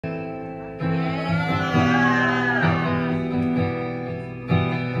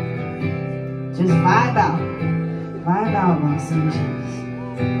just vibe out. Vibe out while some cheese.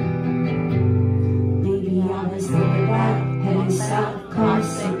 Maybe I'll be staying back, heading south, car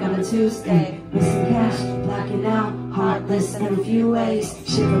sick on a Tuesday. Missing cash, blacking out, heartless in a few ways.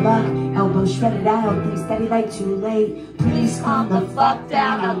 Shiver luck, elbows shredded out, things steady like too late. Please calm the fuck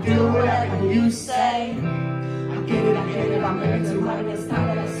down, I'll do whatever you say. I get it, I'm living too hard, it's time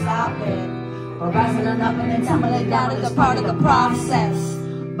that I stop it. But rising on up and then tumbling down is a part of the process.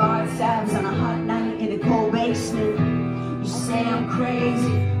 Bar tabs on a hot night in a cold basement. You say I'm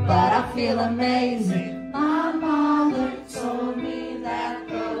crazy, but I feel amazing. My mother told me that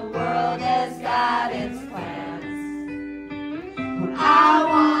the world has got its plans, but I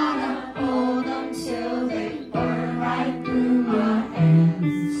wanna hold them till they burn right through my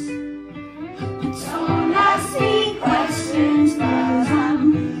hands. But don't ask me questions, cause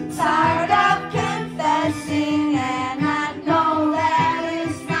I'm tired of confessing, and I know that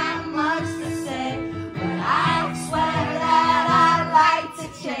it's not much to say, but I swear that I'd like to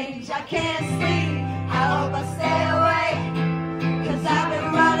change. I can't sleep, I hope I stay awake, cause I've been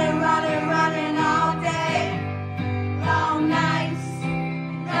running all day. Long nights,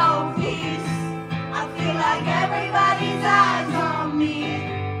 no peace, I feel like everybody's eyes on me.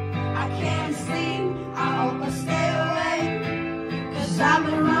 I can't sleep, I hope I stay awake, cause I've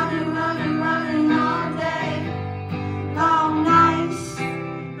been running all day. Long nights,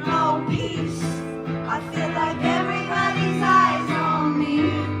 no peace, I feel like everybody's eyes on me.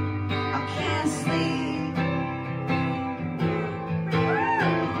 I can't sleep.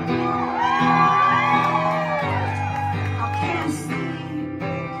 I can't sleep.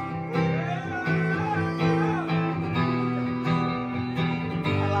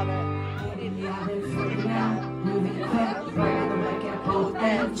 I love it. Lately I've been freaking out, moving quick, burning the wick at both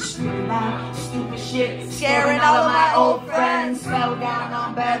ends. Screaming loud, stupid shit, scaring all of my old friends. Fell down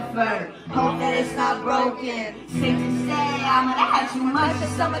on Bedford, hope that it's not broken. Safe to say I'm gonna have too much of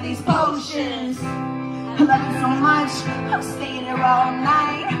some of these potions. I love you so much, I'm staying here all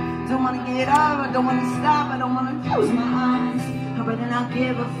night. Don't wanna get up, I don't wanna stop, I don't wanna close my eyes. I'd rather not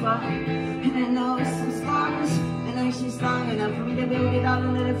give a fuck, and I know it's some scars. I know she's strong enough for me to build it all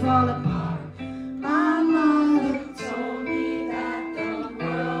and let it fall apart. My mother told me that the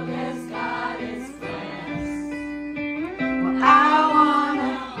world has got its plans, well, I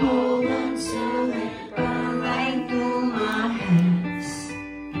wanna hold them till they burn right through my hands.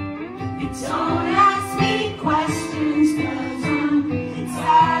 And don't ask me questions, cause I'm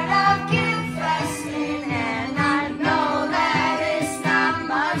tired of confessing, and I know that it's not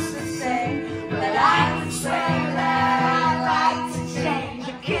much to say, but I swear that I'd like to change. I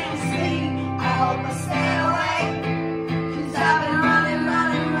can't sleep, I hope I stay awake, cause I've been running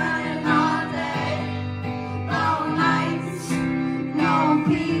all day. Long nights, no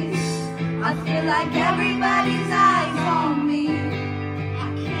peace, I feel like everybody's eyes on me. I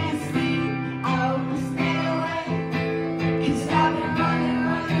can't sleep, I hope I stay awake, cause I've been running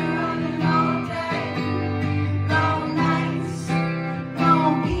all day. Long nights, no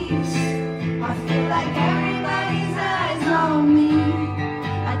peace, I feel like everybody's eyes on me.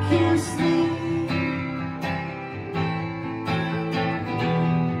 I can't sleep.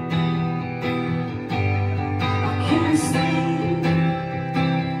 I can't sleep.